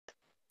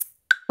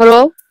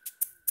Hello?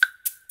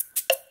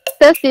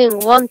 Testing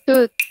 1,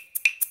 2,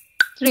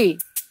 3.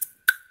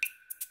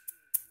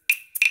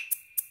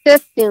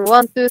 Testing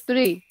 1, 2,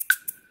 3.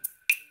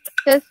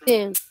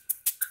 Testing.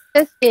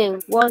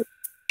 Testing 1.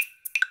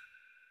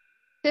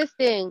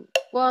 Testing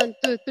 1,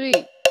 2, 3.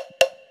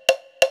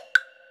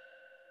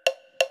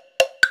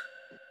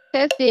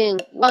 Testing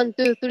 1,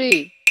 2,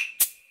 3.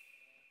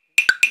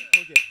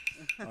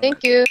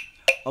 Thank you.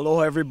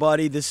 Aloha,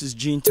 everybody. This is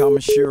Gene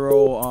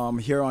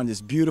Tamashiro here on this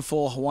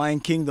beautiful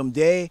Hawaiian Kingdom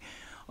Day.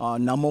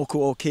 Namoku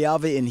o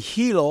Keawe in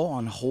Hilo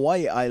on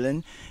Hawaii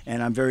Island.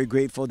 And I'm very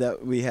grateful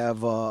that we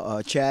have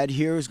Chad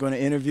here who's going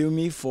to interview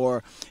me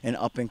for an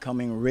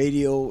up-and-coming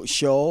radio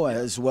show,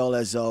 as well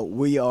as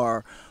we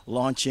are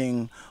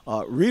relaunching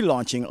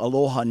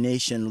Aloha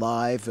Nation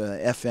Live,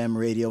 FM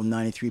radio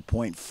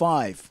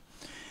 93.5.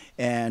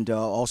 And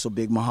also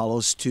big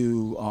mahalos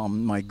to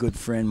my good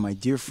friend, my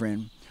dear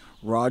friend,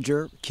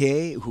 Roger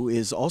K., who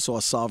is also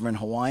a sovereign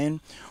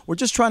Hawaiian. We're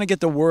just trying to get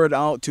the word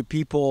out to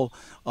people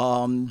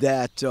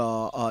that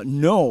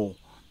know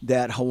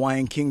that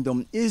Hawaiian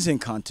Kingdom is in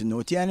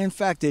continuity, and in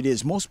fact it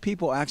is. Most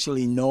people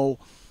actually know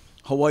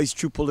Hawaii's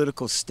true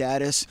political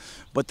status,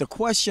 but the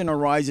question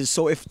arises,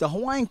 so if the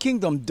Hawaiian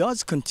Kingdom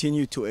does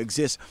continue to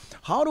exist,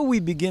 how do we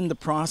begin the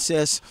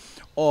process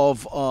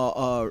of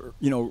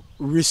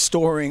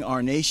restoring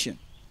our nation?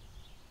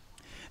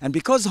 And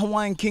because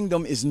Hawaiian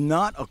Kingdom is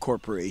not a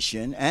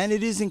corporation and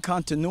it is in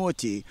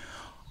continuity,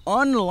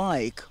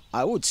 unlike,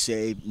 I would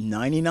say,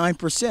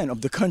 99%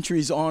 of the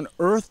countries on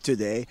earth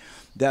today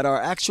that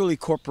are actually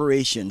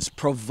corporations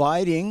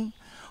providing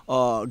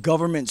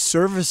government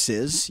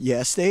services,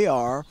 yes, they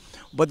are,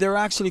 but they're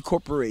actually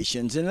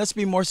corporations. And let's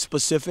be more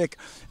specific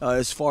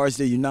as far as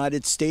the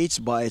United States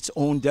by its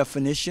own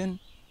definition,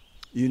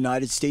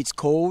 United States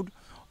Code,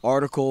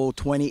 Article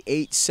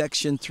 28,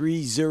 Section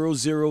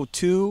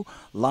 3002,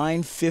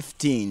 line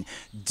 15,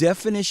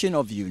 definition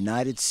of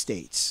United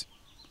States.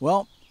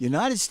 Well,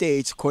 United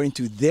States, according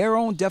to their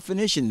own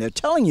definition, they're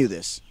telling you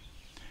this,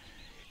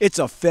 it's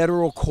a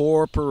federal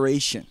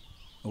corporation,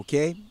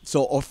 okay?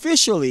 So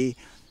officially,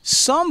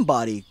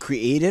 somebody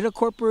created a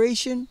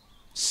corporation,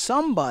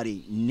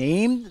 somebody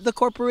named the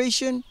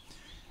corporation,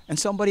 and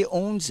somebody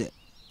owns it,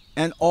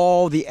 and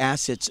all the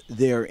assets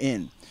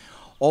therein.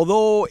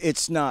 Although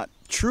it's not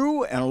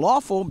true and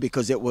lawful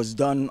because it was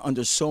done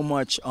under so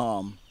much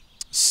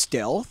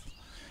stealth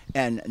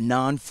and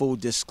non-full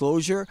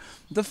disclosure,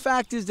 the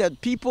fact is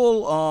that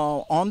people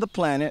on the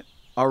planet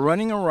are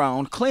running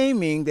around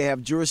claiming they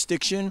have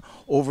jurisdiction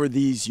over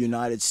these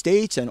United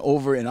States and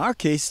over, in our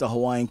case, the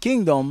Hawaiian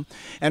Kingdom.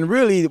 And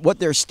really what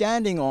they're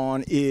standing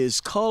on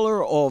is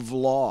color of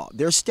law.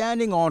 They're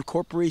standing on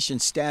corporation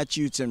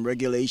statutes and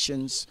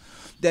regulations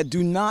that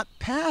do not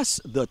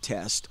pass the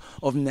test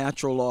of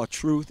natural law,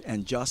 truth,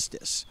 and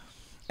justice.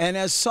 And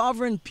as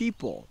sovereign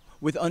people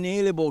with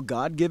unalienable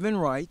God-given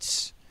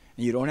rights,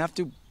 and you don't have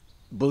to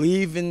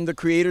believe in the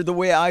Creator the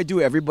way I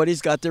do.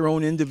 Everybody's got their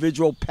own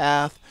individual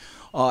path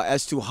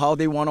as to how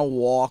they want to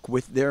walk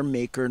with their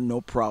Maker,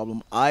 no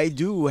problem. I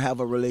do have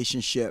a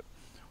relationship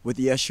with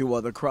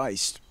Yeshua the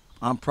Christ.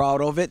 I'm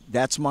proud of it.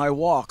 That's my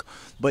walk.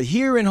 But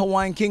here in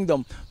Hawaiian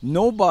Kingdom,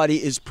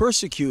 nobody is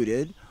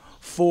persecuted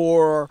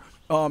for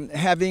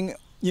having,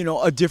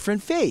 a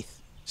different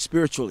faith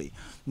spiritually.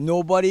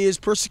 Nobody is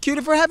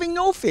persecuted for having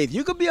no faith.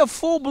 You could be a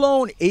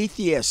full-blown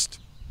atheist,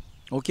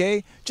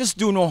 okay? Just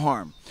do no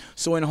harm.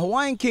 So in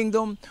Hawaiian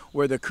Kingdom,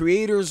 where the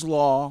Creator's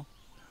law,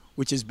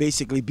 which is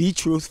basically be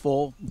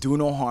truthful, do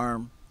no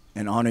harm,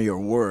 and honor your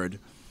word,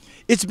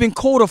 it's been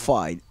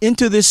codified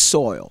into this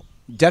soil.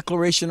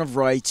 Declaration of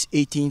Rights,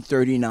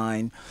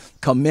 1839,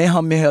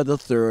 Kamehameha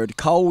III,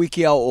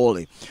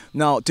 Kauwikiaole.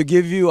 Now, to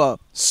give you a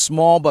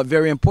small but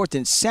very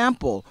important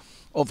sample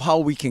of how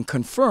we can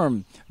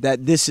confirm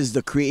that this is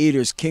the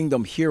Creator's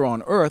kingdom here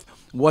on earth,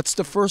 what's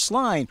the first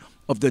line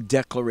of the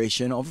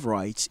Declaration of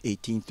Rights,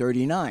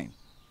 1839?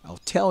 I'll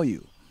tell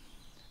you.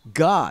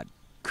 God,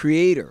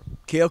 Creator,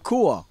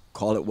 Keakua,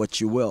 call it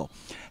what you will,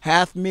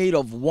 hath made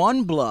of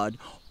one blood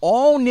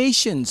all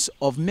nations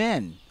of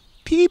men,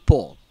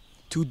 people,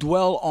 to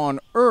dwell on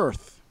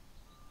earth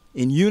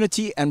in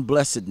unity and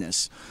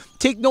blessedness.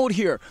 Take note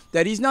here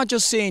that he's not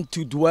just saying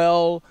to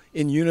dwell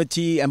in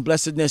unity and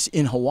blessedness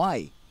in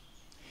Hawaii.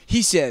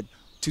 He said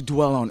to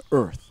dwell on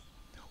earth.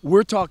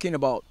 We're talking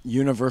about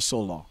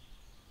universal law.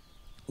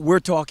 We're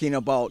talking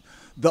about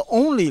the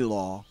only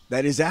law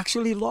that is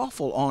actually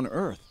lawful on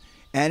earth.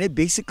 And it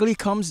basically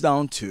comes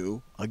down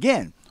to,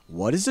 again,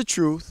 what is the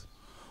truth?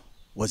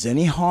 Was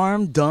any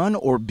harm done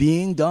or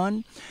being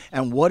done?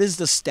 And what is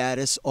the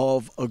status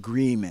of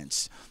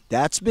agreements?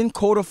 That's been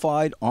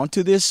codified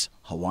onto this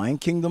Hawaiian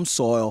Kingdom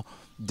soil,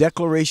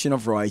 Declaration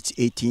of Rights,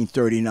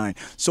 1839.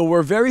 So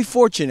we're very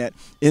fortunate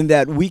in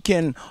that we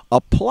can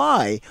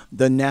apply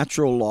the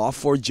natural law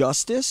for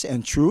justice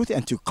and truth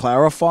and to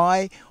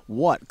clarify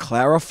what?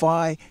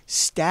 Clarify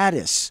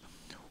status.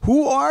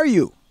 Who are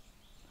you?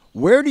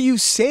 Where do you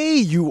say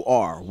you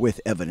are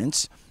with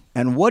evidence?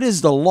 And what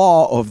is the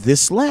law of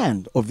this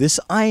land, of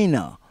this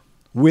Aina,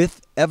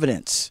 with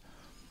evidence?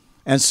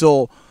 And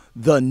so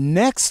the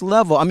next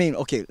level, I mean,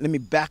 okay, let me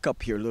back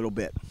up here a little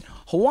bit.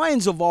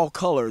 Hawaiians of all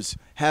colors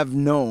have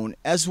known,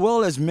 as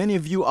well as many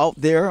of you out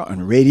there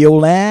on radio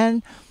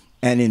land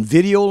and in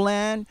video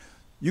land,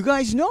 you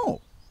guys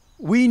know.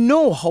 We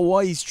know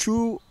Hawaii's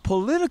true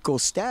political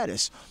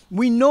status.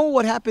 We know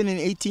what happened in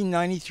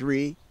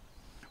 1893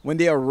 when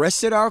they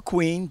arrested our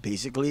queen,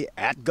 basically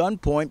at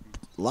gunpoint,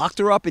 locked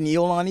her up in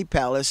Iolani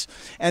Palace,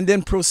 and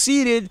then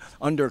proceeded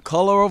under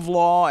color of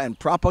law and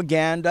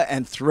propaganda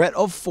and threat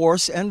of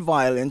force and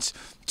violence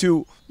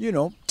to,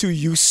 to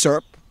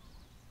usurp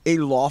a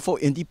lawful,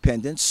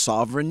 independent,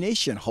 sovereign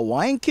nation.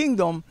 Hawaiian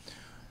Kingdom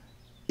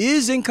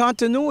is in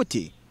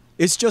continuity.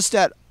 It's just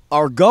that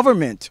our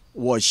government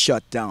was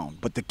shut down,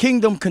 but the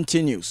kingdom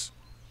continues.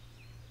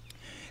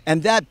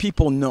 And that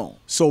people know.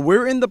 So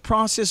we're in the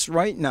process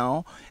right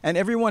now, and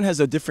everyone has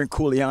a different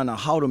kuleana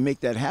how to make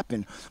that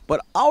happen.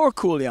 But our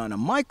kuleana,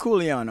 my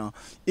kuleana,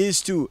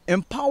 is to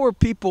empower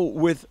people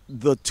with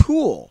the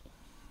tool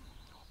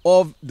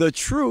of the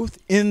truth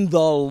in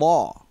the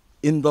law.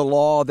 In the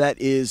law that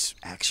is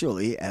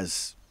actually,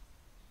 as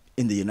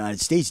in the United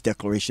States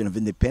Declaration of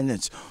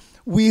Independence,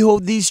 we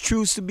hold these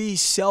truths to be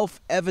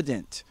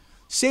self-evident.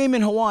 Same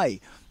in Hawaii.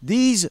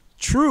 These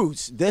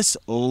truths, this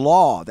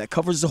law that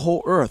covers the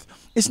whole earth,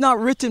 it's not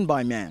written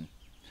by man.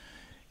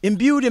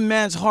 Imbued in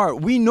man's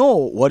heart, we know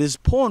what is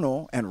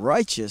pono and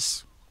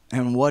righteous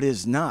and what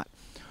is not.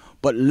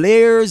 But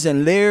layers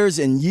and layers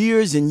and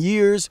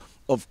years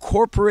of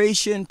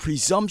corporation,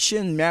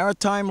 presumption,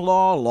 maritime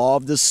law, law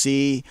of the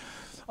sea,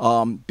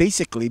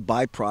 basically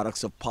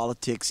byproducts of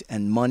politics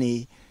and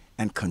money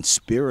and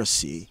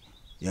conspiracy,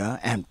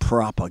 and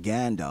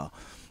propaganda.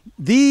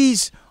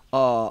 These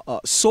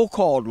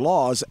so-called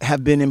laws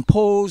have been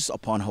imposed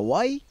upon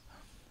Hawaii,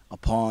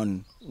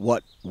 upon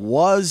what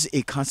was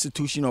a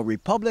constitutional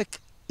republic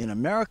in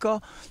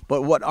America,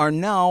 but what are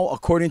now,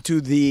 according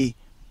to the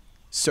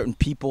certain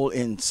people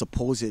in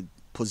supposed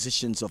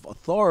positions of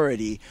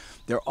authority,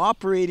 they're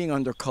operating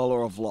under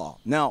color of law.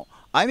 Now,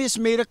 I just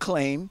made a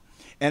claim,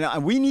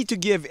 and we need to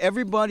give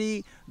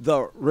everybody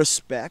the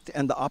respect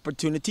and the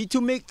opportunity to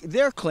make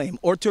their claim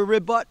or to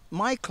rebut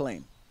my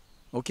claim.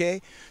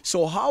 Okay,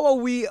 so how are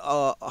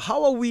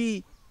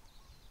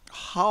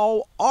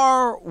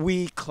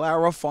we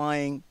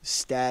clarifying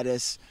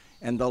status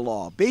and the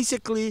law?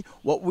 Basically,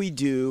 what we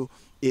do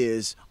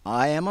is,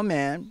 I am a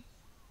man,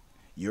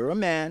 you're a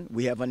man,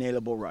 we have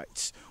unalienable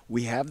rights.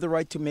 We have the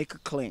right to make a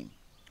claim,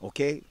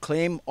 okay?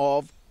 Claim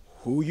of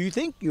who you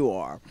think you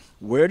are,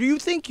 where do you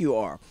think you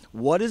are,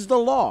 what is the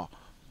law,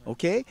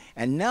 okay?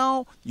 And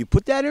now you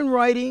put that in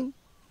writing,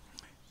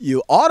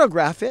 you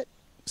autograph it,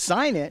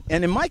 sign it,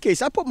 and in my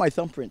case, I put my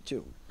thumbprint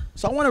too.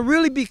 So I want to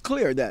really be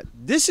clear that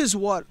this is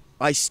what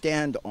I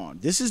stand on.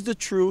 This is the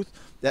truth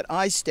that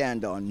I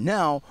stand on.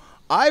 Now,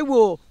 I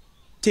will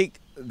take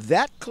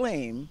that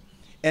claim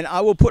and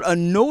I will put a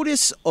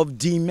notice of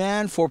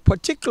demand for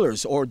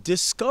particulars or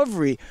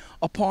discovery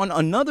upon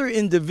another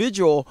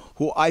individual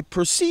who I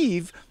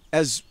perceive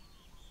as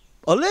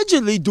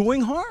allegedly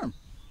doing harm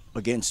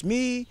against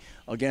me,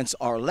 against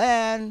our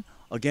land,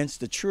 against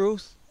the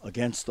truth,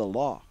 against the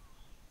law.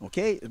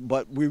 Okay,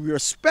 but we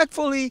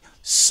respectfully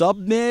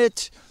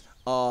submit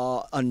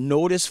a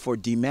notice for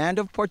demand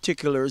of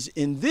particulars,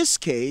 in this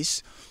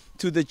case,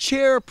 to the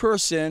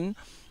chairperson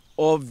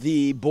of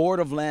the Board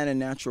of Land and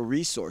Natural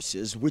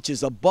Resources, which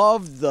is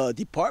above the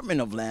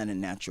Department of Land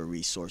and Natural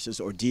Resources,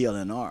 or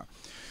DLNR.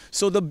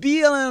 So the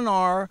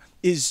BLNR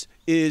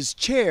is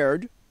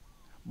chaired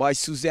by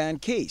Suzanne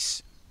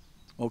Case.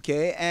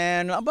 Okay,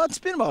 and it's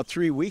been about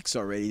 3 weeks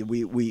already.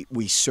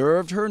 We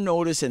served her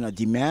notice and a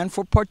demand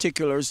for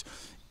particulars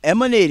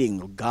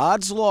emanating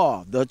God's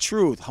law, the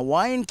truth,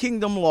 Hawaiian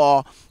Kingdom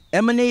law,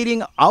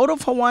 emanating out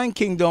of Hawaiian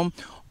Kingdom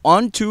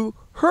onto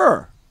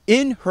her,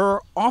 in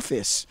her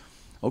office,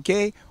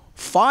 okay,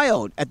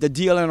 filed at the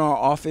DLNR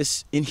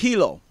office in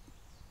Hilo,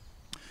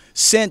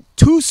 sent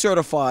 2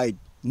 certified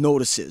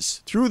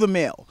notices through the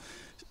mail,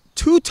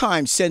 2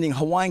 times sending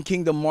Hawaiian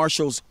Kingdom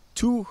marshals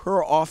to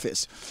her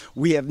office.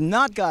 We have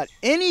not got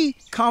any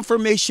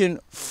confirmation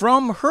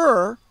from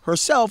her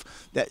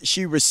herself that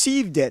she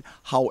received it.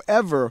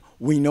 However,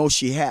 we know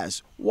she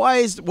has. What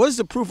is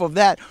the proof of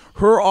that?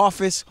 Her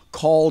office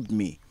called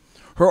me.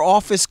 Her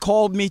office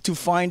called me to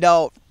find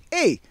out,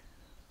 hey,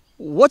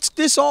 what's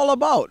this all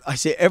about? I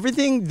say,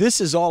 everything this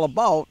is all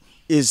about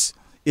is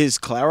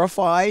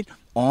clarified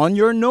on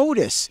your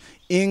notice,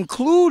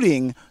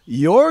 including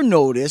your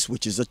notice,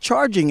 which is a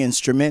charging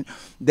instrument,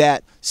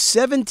 that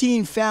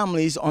 17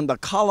 families on the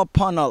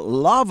Kalapana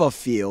lava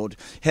field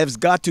have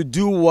got to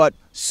do what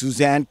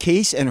Suzanne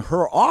Case and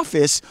her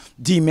office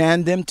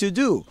demand them to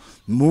do.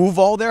 Move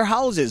all their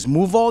houses,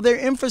 move all their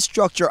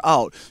infrastructure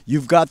out.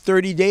 You've got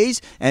 30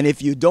 days, and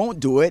if you don't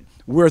do it,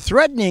 we're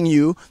threatening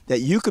you that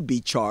you could be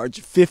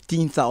charged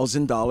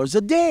 $15,000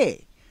 a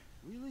day.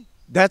 Really?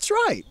 That's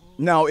right.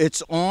 Now,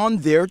 it's on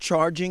their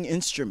charging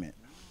instrument.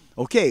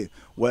 Okay,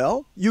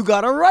 well, you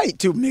got a right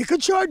to make a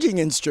charging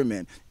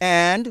instrument.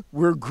 And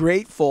we're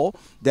grateful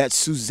that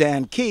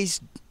Suzanne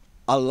Case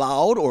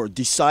allowed or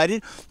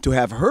decided to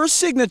have her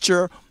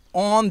signature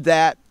on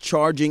that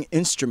charging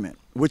instrument,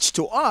 which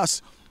to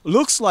us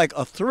looks like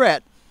a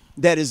threat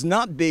that is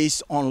not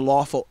based on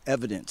lawful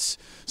evidence.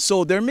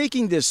 So they're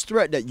making this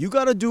threat that you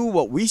got to do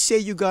what we say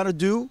you got to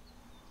do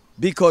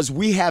because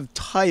we have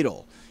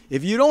title.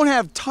 If you don't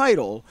have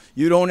title,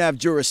 you don't have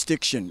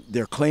jurisdiction.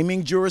 They're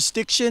claiming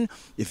jurisdiction.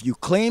 If you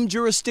claim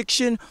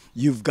jurisdiction,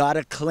 you've got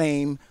to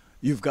claim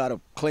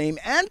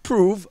and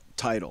prove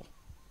title.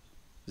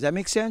 Does that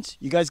make sense?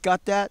 You guys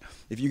got that?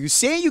 If you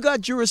say you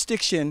got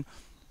jurisdiction,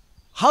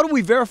 how do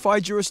we verify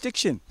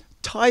jurisdiction?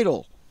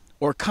 Title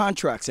or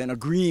contracts and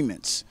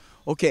agreements.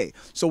 Okay,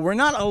 so we're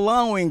not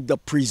allowing the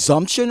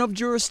presumption of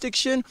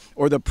jurisdiction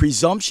or the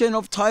presumption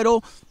of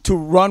title to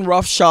run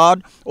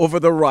roughshod over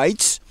the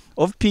rights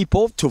of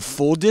people to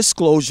full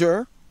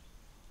disclosure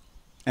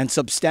and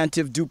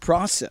substantive due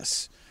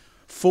process.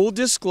 Full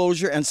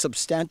disclosure and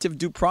substantive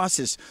due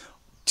process.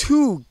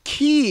 Two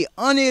key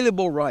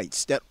unalienable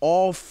rights that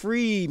all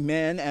free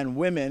men and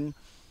women,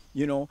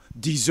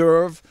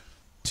 deserve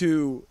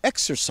to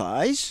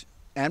exercise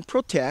and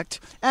protect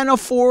and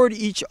afford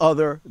each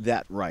other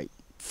that right.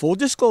 Full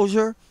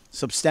disclosure,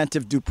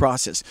 substantive due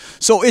process.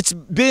 So it's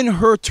been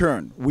her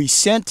turn. We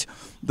sent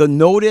the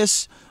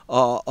notice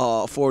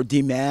for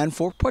demand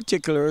for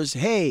particulars.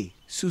 Hey,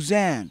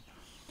 Suzanne,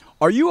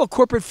 are you a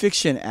corporate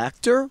fiction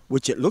actor,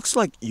 which it looks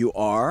like you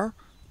are,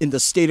 in the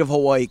state of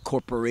Hawaii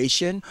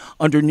corporation,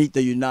 underneath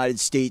the United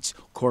States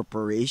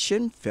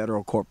corporation,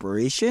 federal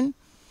corporation?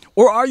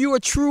 Or are you a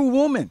true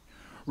woman,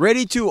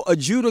 ready to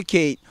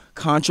adjudicate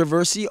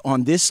controversy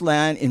on this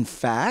land in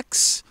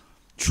facts,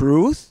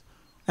 truth,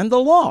 and the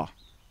law?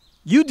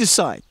 You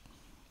decide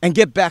and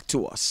get back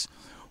to us.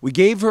 We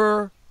gave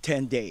her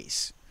 10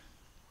 days.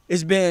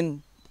 It's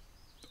been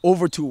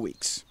over 2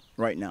 weeks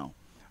right now.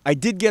 I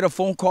did get a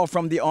phone call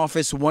from the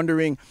office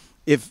wondering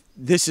if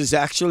this is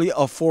actually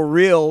a for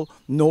real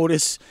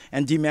notice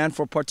and demand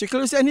for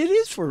particulars, and it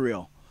is for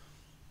real.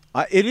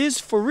 It is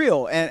for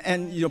real,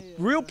 and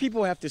real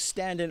people have to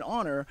stand in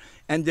honor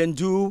and then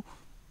do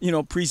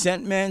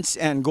presentments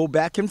and go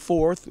back and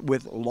forth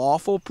with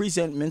lawful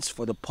presentments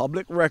for the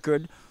public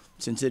record,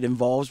 since it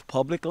involves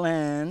public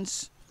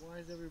lands. Why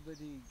is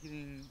everybody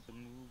getting to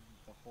move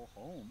the whole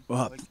home?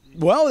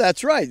 Well,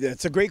 that's right.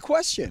 That's a great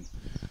question.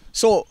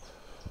 So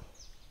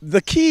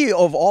the key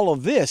of all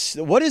of this,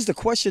 what is the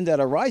question that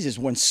arises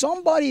when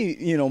somebody,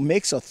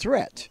 makes a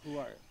threat?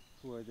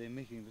 Who are they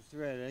making the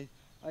threat?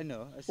 I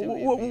know. I see what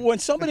you mean. When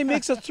somebody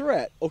makes a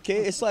threat, okay,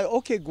 it's like,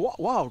 okay,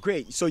 wow,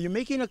 great. So you're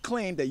making a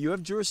claim that you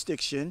have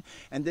jurisdiction,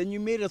 and then you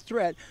made a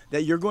threat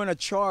that you're going to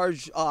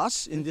charge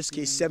us, in this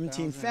case,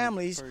 17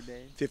 families,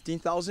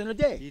 $15,000 a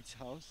day. Each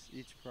house,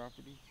 each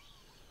property.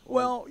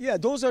 Well, yeah,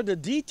 those are the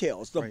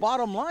details. The Right.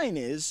 bottom line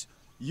is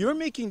you're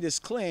making this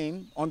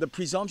claim on the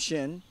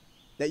presumption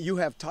that you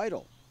have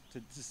title.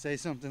 To say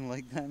something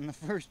like that in the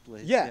first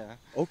place. Yeah.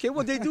 Okay.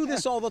 Well, they do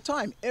this all the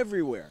time,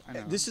 everywhere. I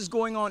know. This is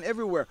going on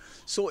everywhere.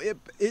 So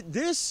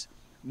this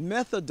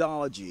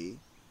methodology,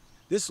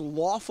 this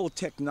lawful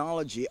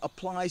technology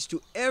applies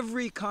to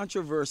every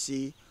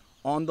controversy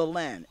on the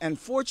land. And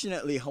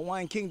fortunately,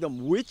 Hawaiian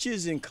Kingdom, which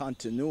is in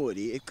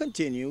continuity, it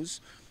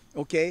continues,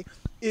 okay,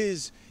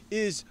 is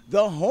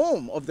the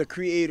home of the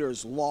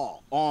Creator's law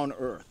on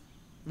earth.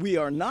 We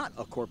are not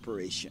a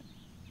corporation.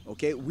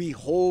 Okay, we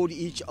hold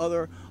each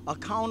other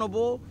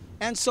accountable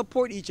and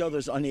support each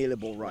other's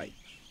unalienable right.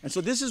 And so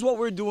this is what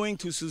we're doing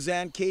to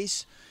Suzanne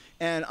case,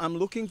 and I'm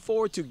looking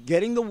forward to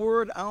getting the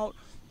word out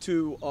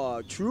to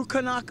true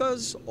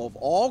Kanakas of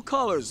all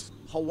colors,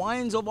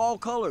 Hawaiians of all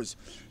colors,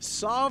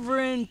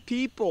 sovereign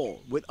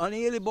people with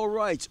unalienable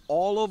rights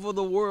all over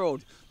the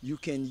world. You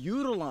can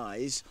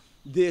utilize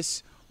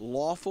this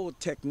lawful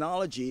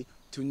technology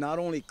to not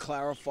only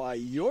clarify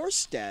your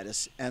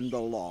status and the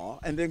law,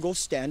 and then go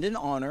stand in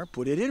honor,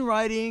 put it in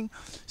writing,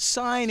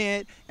 sign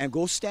it, and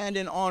go stand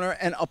in honor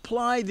and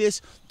apply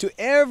this to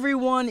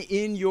everyone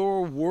in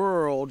your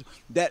world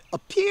that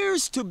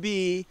appears to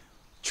be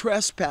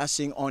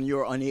trespassing on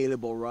your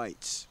unalienable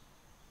rights.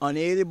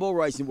 Unalienable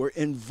rights. And we're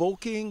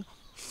invoking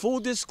full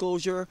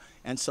disclosure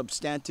and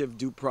substantive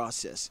due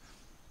process.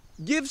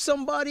 Give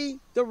somebody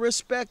the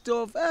respect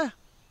of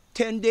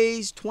 10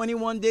 days,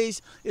 21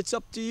 days, it's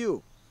up to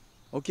you.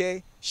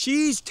 Okay,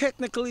 she's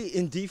technically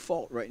in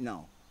default right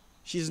now.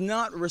 She's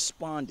not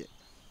responded.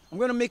 I'm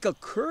going to make a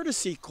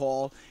courtesy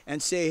call and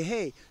say,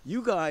 hey,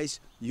 you guys,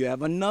 you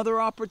have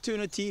another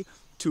opportunity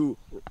to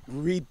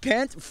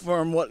repent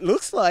from what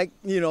looks like,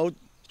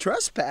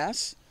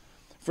 trespass,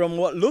 from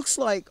what looks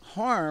like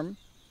harm,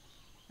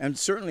 and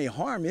certainly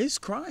harm is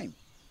crime.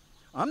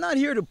 I'm not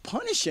here to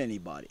punish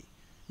anybody.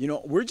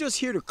 We're just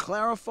here to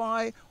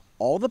clarify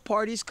all the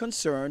parties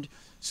concerned.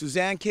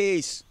 Suzanne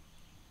Case,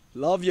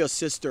 love your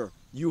sister.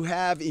 You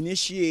have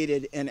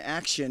initiated an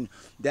action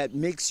that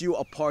makes you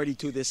a party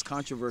to this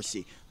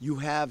controversy. You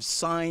have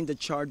signed the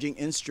charging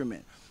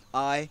instrument.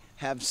 I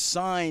have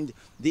signed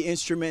the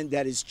instrument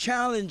that is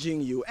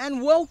challenging you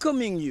and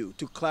welcoming you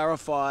to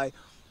clarify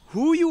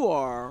who you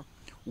are,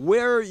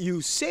 where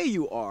you say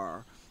you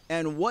are,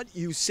 and what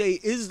you say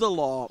is the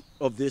law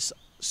of this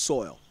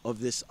soil,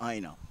 of this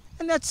Aina.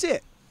 And that's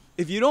it.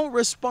 If you don't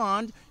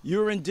respond,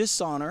 you're in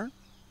dishonor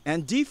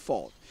and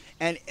default.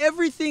 And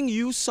everything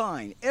you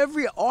sign,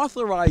 every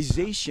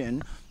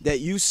authorization that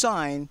you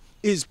sign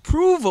is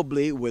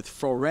provably, with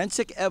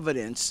forensic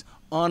evidence,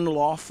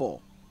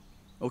 unlawful.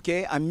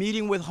 Okay, I'm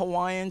meeting with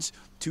Hawaiians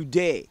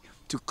today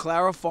to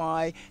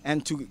clarify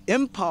and to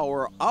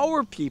empower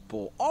our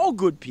people, all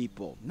good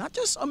people, not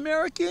just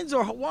Americans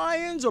or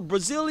Hawaiians or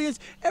Brazilians,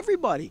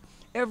 everybody.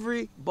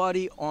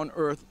 Everybody on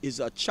earth is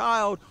a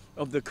child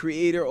of the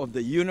creator of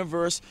the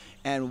universe,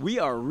 and we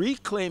are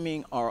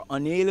reclaiming our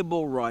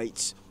unalienable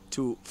rights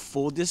to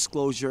full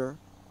disclosure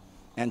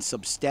and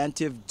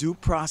substantive due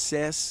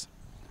process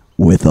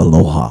with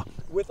aloha.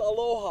 With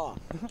aloha.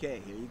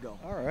 Okay, here you go.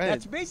 All right.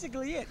 That's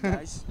basically it,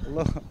 guys.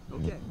 Aloha.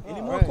 Okay. Any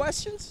All more right.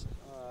 questions?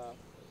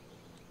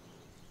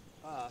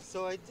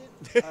 So I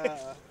did.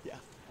 Yeah.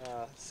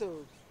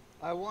 So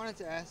I wanted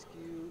to ask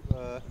you.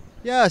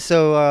 Yeah.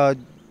 So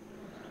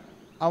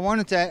I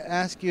wanted to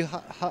ask you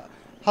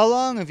how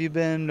long have you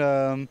been,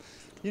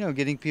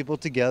 getting people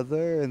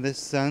together in this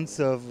sense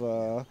of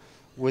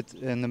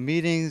in the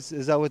meetings?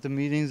 Is that what the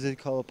meetings at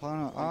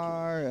Kalapana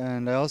are?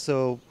 And I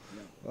also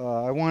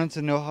I wanted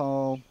to know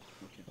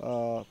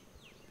how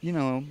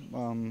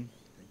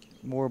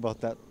more about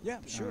that. Yeah,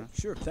 sure,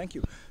 sure. Thank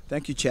you.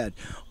 Thank you, Chad.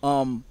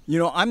 I'm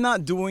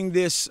not doing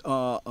this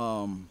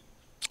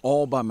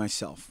all by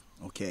myself,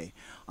 okay?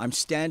 I'm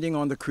standing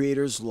on the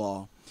Creator's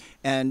law.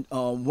 And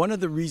one of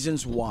the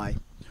reasons why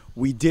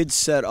we did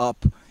set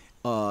up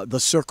the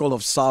Circle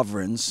of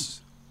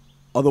Sovereigns,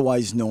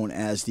 otherwise known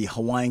as the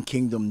Hawaiian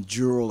Kingdom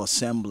Jural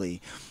Assembly,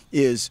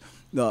 is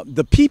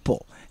the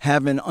people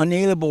have an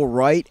unalienable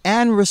right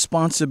and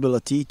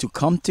responsibility to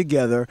come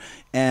together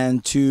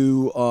and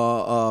to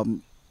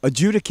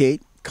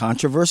adjudicate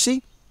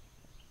controversy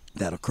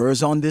that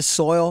occurs on this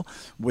soil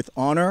with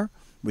honor,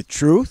 with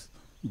truth,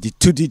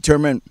 to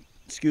determine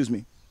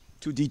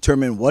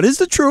what is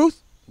the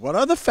truth, what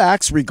are the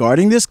facts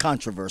regarding this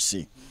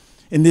controversy.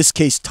 In this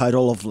case,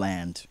 title of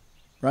land,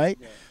 right?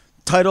 Yeah.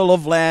 Title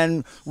of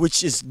land,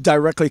 which is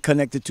directly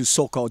connected to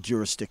so-called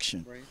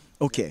jurisdiction. Right.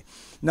 Okay.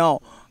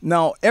 Now,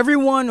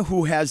 everyone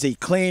who has a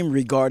claim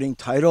regarding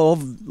title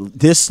of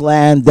this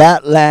land,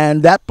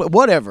 that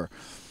whatever,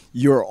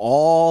 you're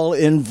all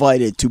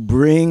invited to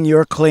bring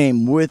your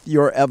claim with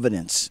your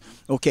evidence.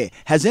 Okay.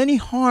 Has any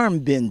harm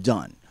been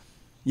done,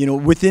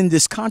 within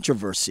this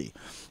controversy?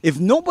 If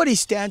nobody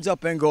stands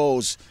up and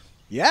goes,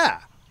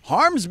 yeah,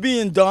 harm's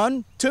being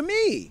done to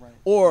me, right,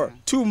 or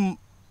to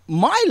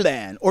my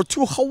land, or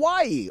to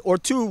Hawaii, or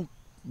to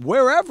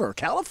wherever,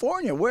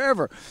 California,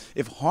 wherever.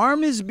 If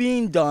harm is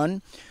being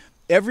done,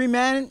 every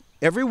man,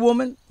 every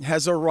woman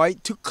has a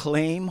right to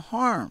claim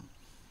harm.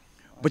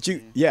 But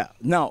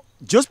now,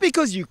 just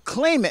because you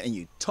claim it and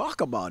you talk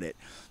about it,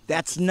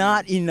 that's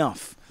not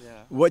enough.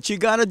 Yeah. What you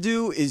got to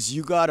do is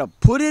you got to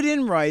put it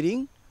in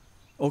writing,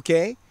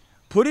 okay?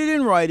 Put it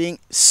in writing,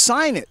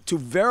 sign it to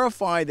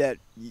verify that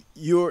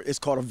it's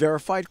called a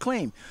verified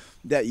claim,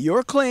 that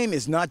your claim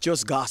is not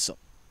just gossip.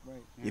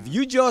 Right. Yeah. If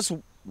you just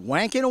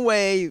wanking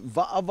away,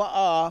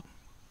 va'a,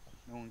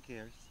 no one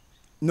cares.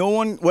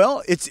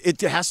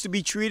 It has to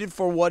be treated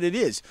for what it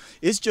is.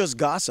 It's just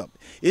gossip.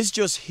 It's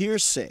just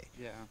hearsay.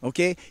 Yeah.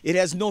 Okay? It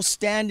has no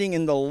standing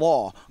in the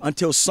law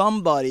until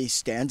somebody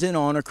stands in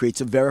honor,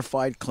 creates a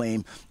verified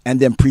claim,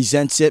 and then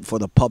presents it for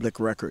the public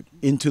record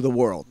into the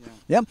world.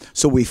 Yeah.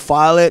 So we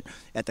file it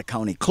at the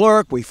county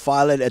clerk. We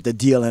file it at the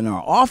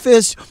DLNR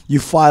office.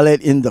 You file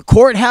it in the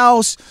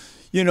courthouse.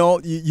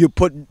 You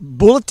put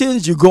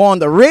bulletins. You go on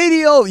the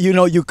radio.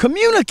 You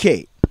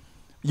communicate.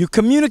 You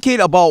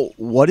communicate about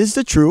what is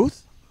the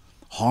truth,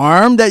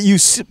 harm that you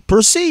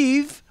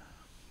perceive,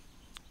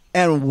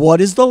 and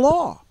what is the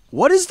law.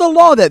 What is the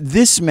law that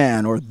this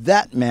man or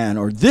that man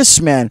or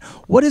this man,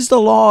 what is the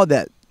law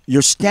that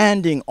you're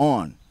standing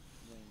on?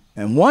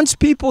 And once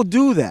people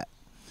do that,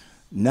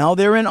 now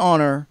they're in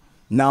honor.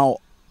 Now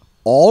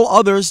all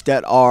others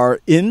that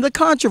are in the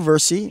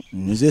controversy,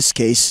 in this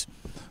case,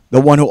 the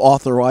one who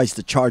authorized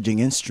the charging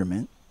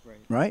instrument,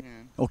 right?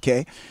 Yeah.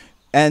 Okay.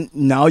 And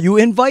now you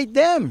invite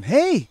them.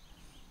 Hey,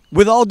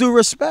 with all due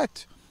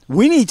respect,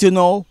 we need to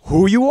know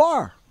who you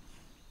are,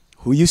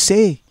 who you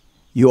say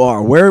you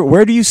are.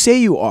 Where do you say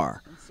you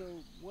are? And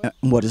so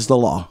what is the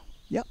law?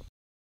 Yep.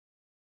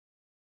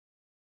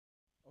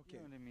 Okay. You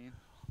know what I mean?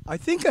 I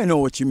think I know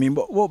what you mean.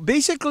 But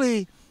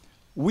basically,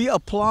 we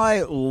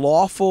apply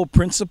lawful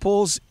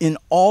principles in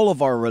all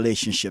of our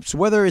relationships,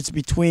 whether it's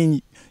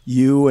between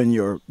you and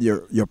your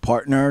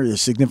partner, your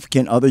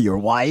significant other, your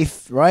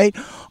wife, right?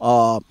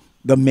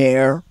 The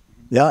mayor.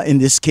 Yeah, in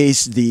this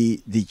case, the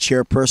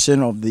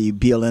chairperson of the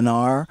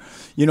BLNR.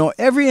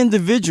 Every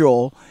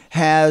individual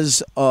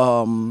has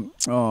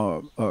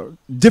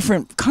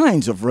different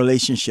kinds of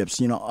relationships.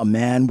 A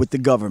man with the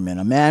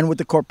government, a man with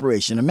the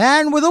corporation, a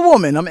man with a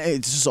woman.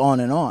 It's just on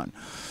and on.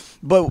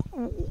 But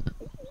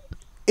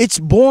it's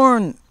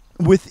born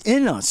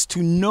within us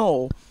to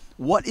know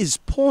what is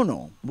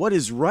pono, what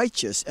is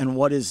righteous, and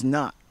what is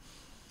not.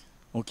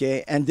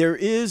 Okay, and there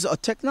is a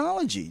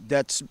technology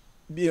that's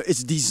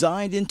it's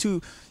designed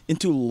into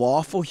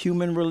lawful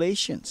human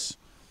relations.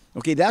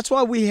 Okay, that's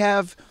why we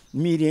have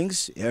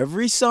meetings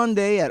every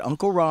Sunday at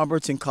Uncle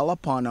Robert's in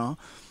Kalapana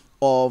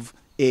of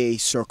a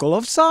Circle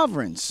of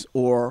Sovereigns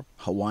or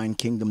Hawaiian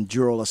Kingdom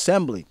Jural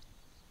Assembly.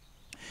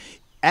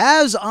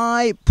 As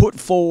I put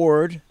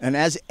forward, and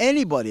as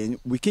anybody, and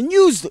we can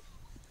use,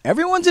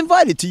 everyone's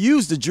invited to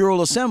use the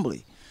Jural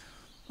Assembly.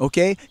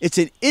 Okay? It's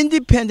an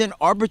independent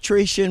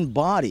arbitration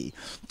body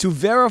to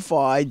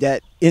verify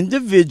that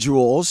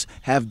individuals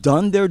have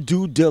done their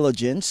due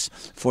diligence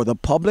for the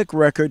public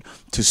record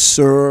to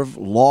serve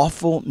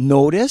lawful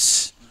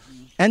notice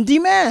and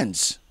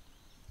demands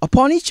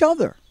upon each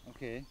other.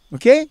 Okay.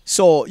 Okay?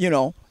 So,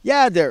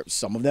 yeah,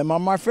 some of them are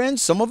my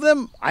friends, some of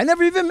them I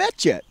never even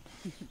met yet.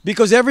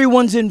 Because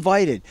everyone's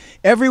invited.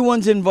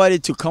 Everyone's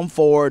invited to come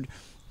forward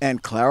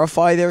and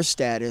clarify their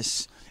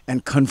status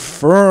and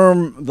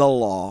confirm the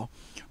law.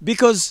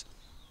 Because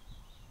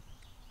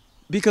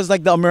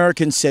like the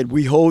Americans said,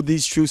 we hold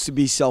these truths to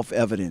be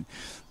self-evident.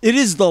 It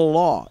is the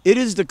law. It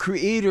is the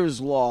Creator's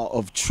law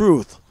of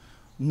truth,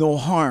 no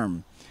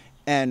harm,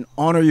 and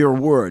honor your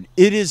word.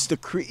 It is the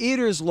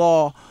Creator's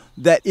law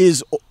that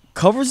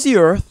covers the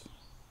earth.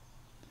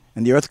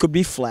 And the earth could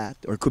be flat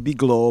or it could be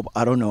globe.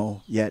 I don't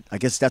know yet. I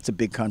guess that's a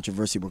big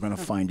controversy. We're going to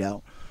find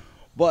out.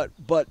 But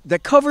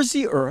that covers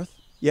the earth,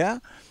 yeah?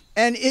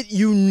 And it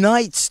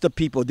unites the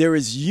people. There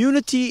is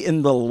unity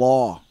in the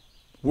law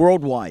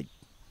worldwide,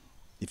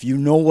 if you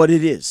know what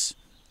it is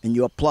and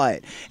you apply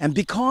it. And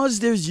because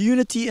there's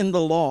unity in the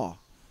law,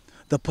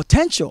 the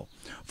potential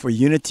for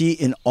unity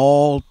in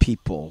all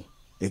people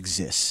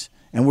exists.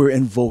 And we're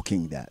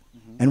invoking that.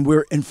 And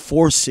we're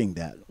enforcing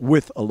that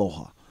with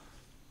Aloha.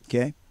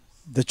 Okay?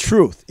 The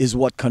truth is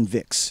what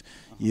convicts.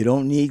 You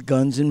don't need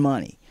guns and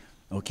money.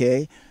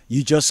 Okay?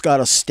 You just got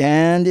to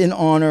stand in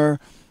honor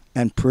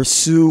and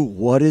pursue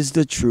what is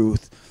the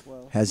truth.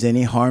 Has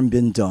any harm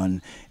been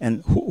done?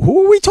 And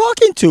who are we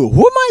talking to?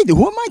 Who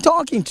am I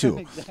talking to?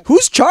 Exactly.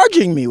 Who's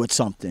charging me with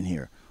something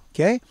here?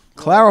 Okay?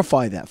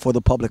 Clarify that for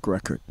the public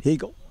record. Here you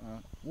go.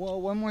 Well,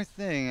 one more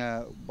thing.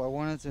 I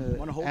wanted to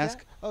ask.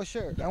 That? Oh,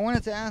 sure. I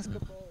wanted to ask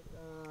about.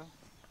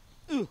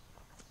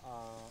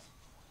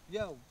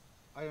 Yeah,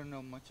 I don't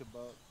know much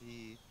about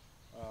the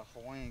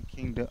Hawaiian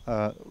Kingdom.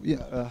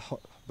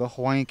 The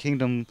Hawaiian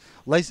Kingdom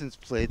license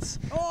plates.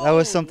 Oh, that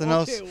was something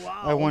else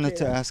I wanted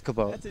to ask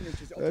about. That's an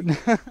interesting.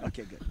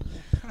 Okay, good.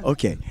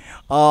 Okay,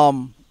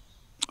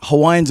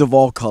 Hawaiians of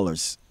all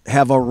colors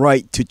have a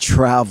right to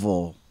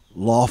travel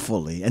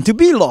lawfully and to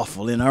be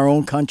lawful in our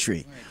own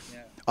country. Right,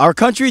 yeah. Our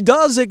country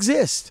does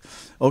exist.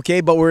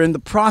 Okay, but we're in the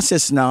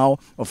process now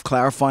of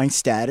clarifying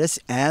status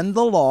and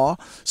the law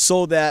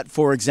so that,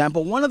 for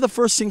example, one of the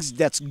first things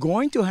that's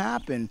going to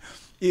happen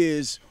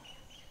is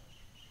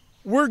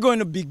we're going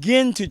to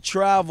begin to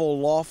travel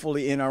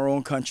lawfully in our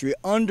own country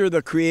under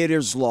the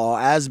Creator's law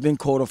as been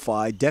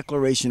codified,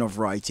 Declaration of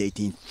Rights,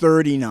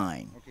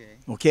 1839.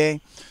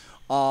 Okay?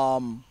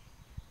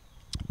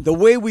 The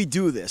way we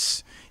do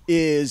this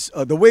is,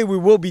 the way we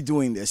will be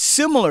doing this,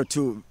 similar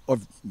to,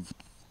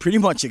 pretty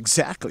much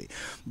exactly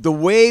the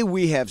way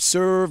we have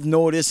served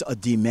notice, a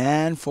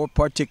demand for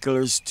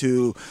particulars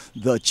to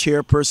the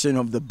chairperson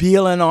of the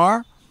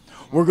BLNR.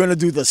 We're going to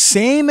do the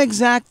same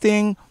exact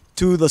thing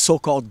to the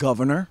so-called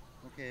governor.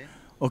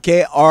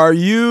 Okay, are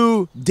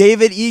you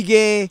David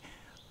Ige,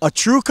 a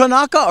true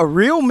Kanaka, a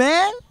real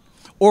man?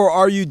 Or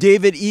are you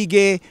David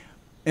Ige,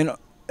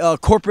 a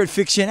corporate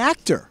fiction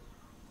actor?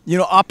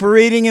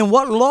 Operating in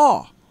what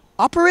law?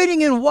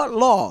 Operating in what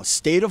law?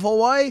 State of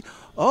Hawaii?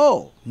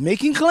 Oh,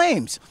 making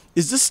claims.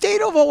 Is the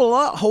state of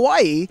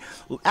Hawaii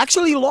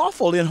actually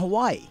lawful in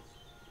Hawaii?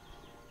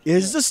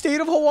 Is the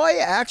state of Hawaii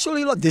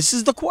actually lawful? This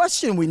is the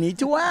question we need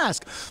to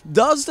ask.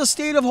 Does the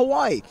state of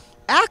Hawaii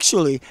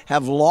actually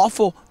have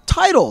lawful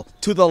title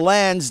to the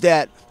lands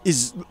that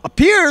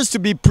appears to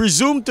be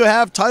presumed to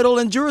have title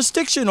and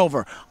jurisdiction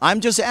over?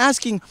 I'm just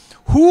asking,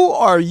 who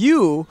are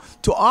you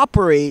to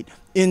operate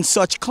in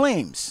such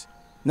claims?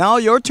 Now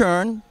your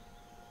turn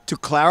to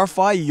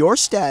clarify your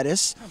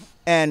status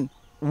and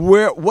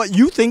what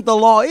you think the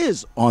law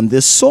is on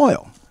this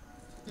soil.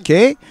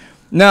 Okay?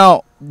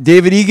 Now,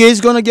 David Ige is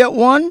going to get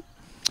one,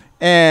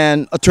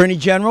 and Attorney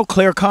General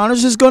Claire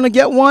Connors is going to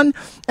get one,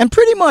 and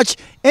pretty much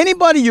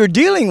anybody you're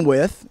dealing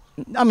with,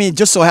 I mean, it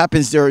just so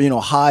happens they're,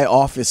 high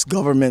office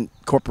government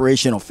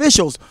corporation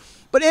officials,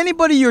 but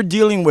anybody you're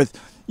dealing with,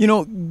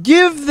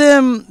 give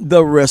them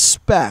the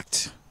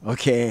respect.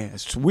 Okay?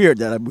 It's weird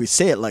that we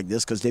say it like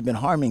this because they've been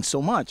harming so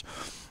much.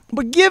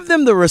 But give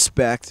them the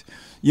respect,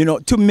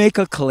 to make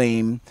a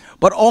claim,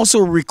 but also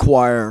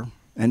require,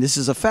 and this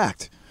is a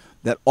fact,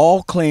 that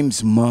all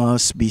claims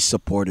must be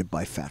supported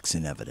by facts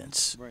and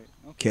evidence. Right.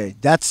 Okay?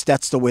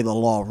 That's the way the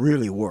law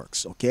really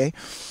works, okay?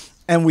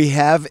 And we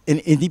have an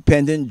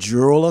independent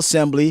jural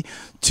assembly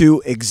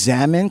to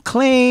examine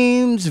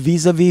claims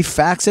vis-a-vis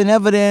facts and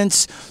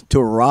evidence to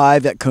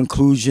arrive at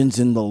conclusions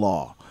in the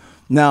law.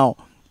 Now,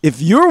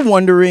 if you're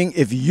wondering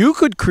if you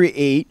could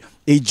create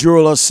a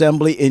jural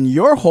assembly in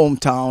your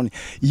hometown,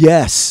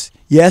 yes.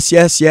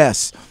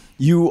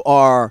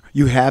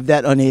 you have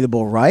that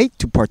unalienable right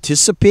to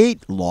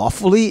participate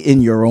lawfully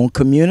in your own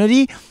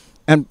community,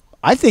 and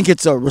I think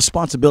it's a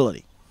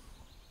responsibility.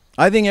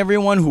 I think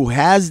everyone who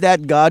has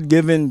that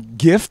God-given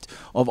gift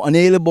of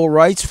unalienable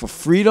rights for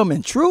freedom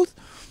and truth,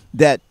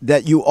 that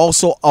you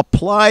also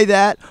apply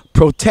that,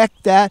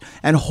 protect that,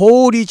 and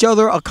hold each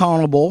other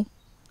accountable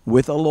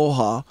with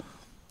aloha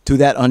to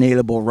that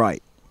unalienable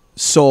right.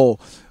 So,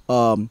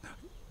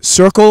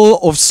 circle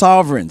of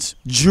sovereigns,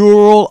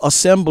 jural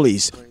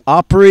assemblies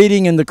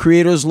operating in the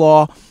Creator's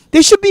law,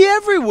 they should be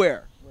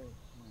everywhere.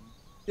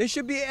 They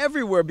should be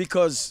everywhere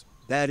because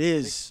that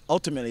is,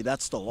 ultimately,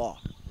 that's the law.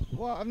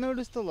 Well, I've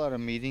noticed a lot of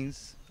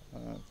meetings.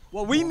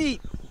 Well,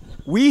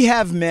 we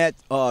have met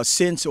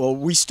since, or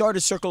we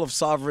started Circle of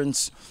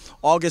Sovereigns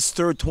August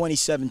 3rd,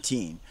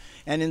 2017.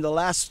 And in the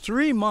last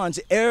 3 months,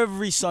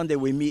 every Sunday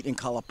we meet in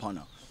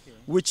Kalapana,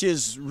 which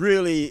is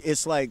really,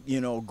 it's like,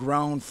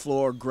 ground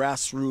floor,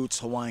 grassroots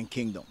Hawaiian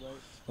Kingdom.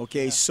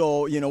 Okay,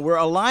 so, we're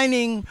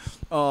aligning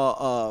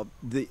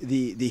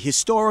the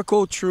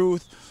historical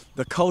truth,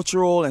 the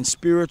cultural and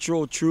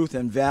spiritual truth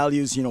and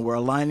values. We're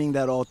aligning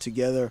that all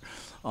together.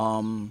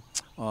 And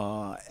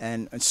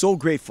so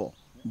grateful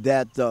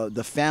that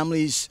the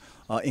families,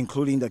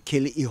 including the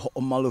Keli'i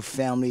Ho'omalu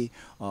family,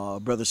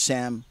 Brother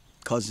Sam,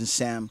 Cousin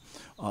Sam,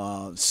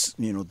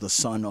 the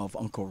son of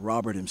Uncle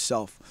Robert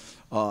himself,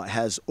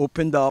 has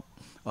opened up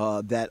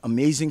that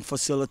amazing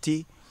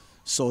facility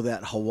so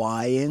that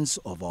Hawaiians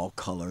of all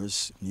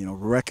colors,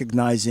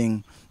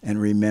 recognizing and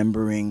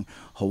remembering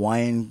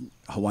Hawaiian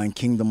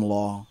Kingdom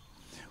law,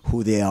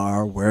 who they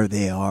are, where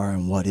they are,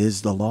 and what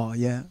is the law.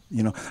 Yeah,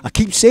 I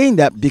keep saying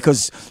that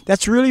because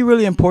that's really,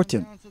 really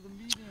important.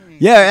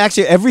 Yeah,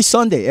 actually, every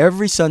Sunday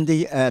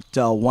at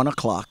 1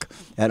 o'clock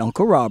at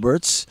Uncle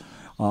Robert's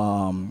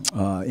in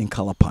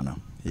Kalapana.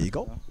 Here you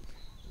go.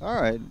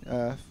 All right.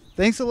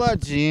 Thanks a lot,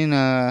 Gene.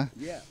 Yeah.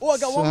 Oh, I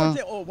got one more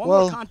thing. Oh, one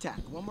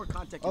more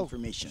contact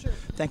information. Sure.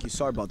 Thank you.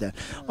 Sorry about that.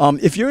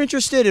 If you're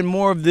interested in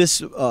more of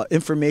this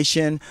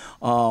information,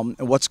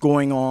 what's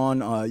going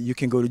on, you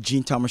can go to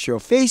Gene Tamashiro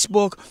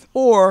Facebook,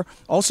 or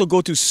also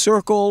go to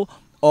Circle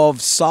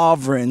of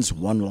Sovereigns,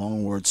 one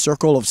long word,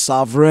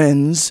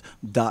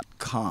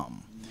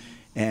 circleofsovereigns.com.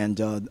 And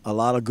a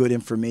lot of good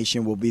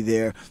information will be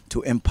there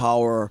to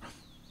empower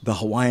the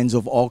Hawaiians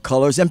of all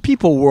colors and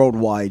people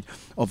worldwide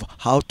of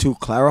how to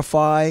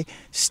clarify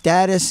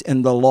status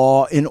in the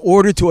law in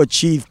order to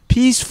achieve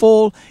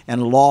peaceful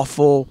and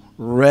lawful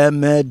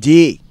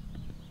remedy.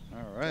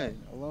 All right.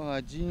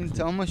 Aloha, Gene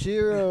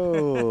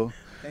Tamashiro.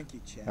 Thank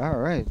you, Chad. All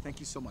right. Thank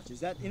you so much.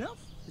 Is that enough?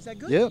 Is that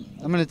good? Yep.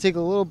 I'm going to take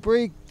a little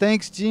break.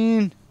 Thanks,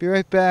 Gene. Be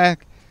right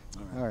back.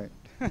 All right. All right.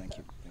 Thank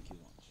you.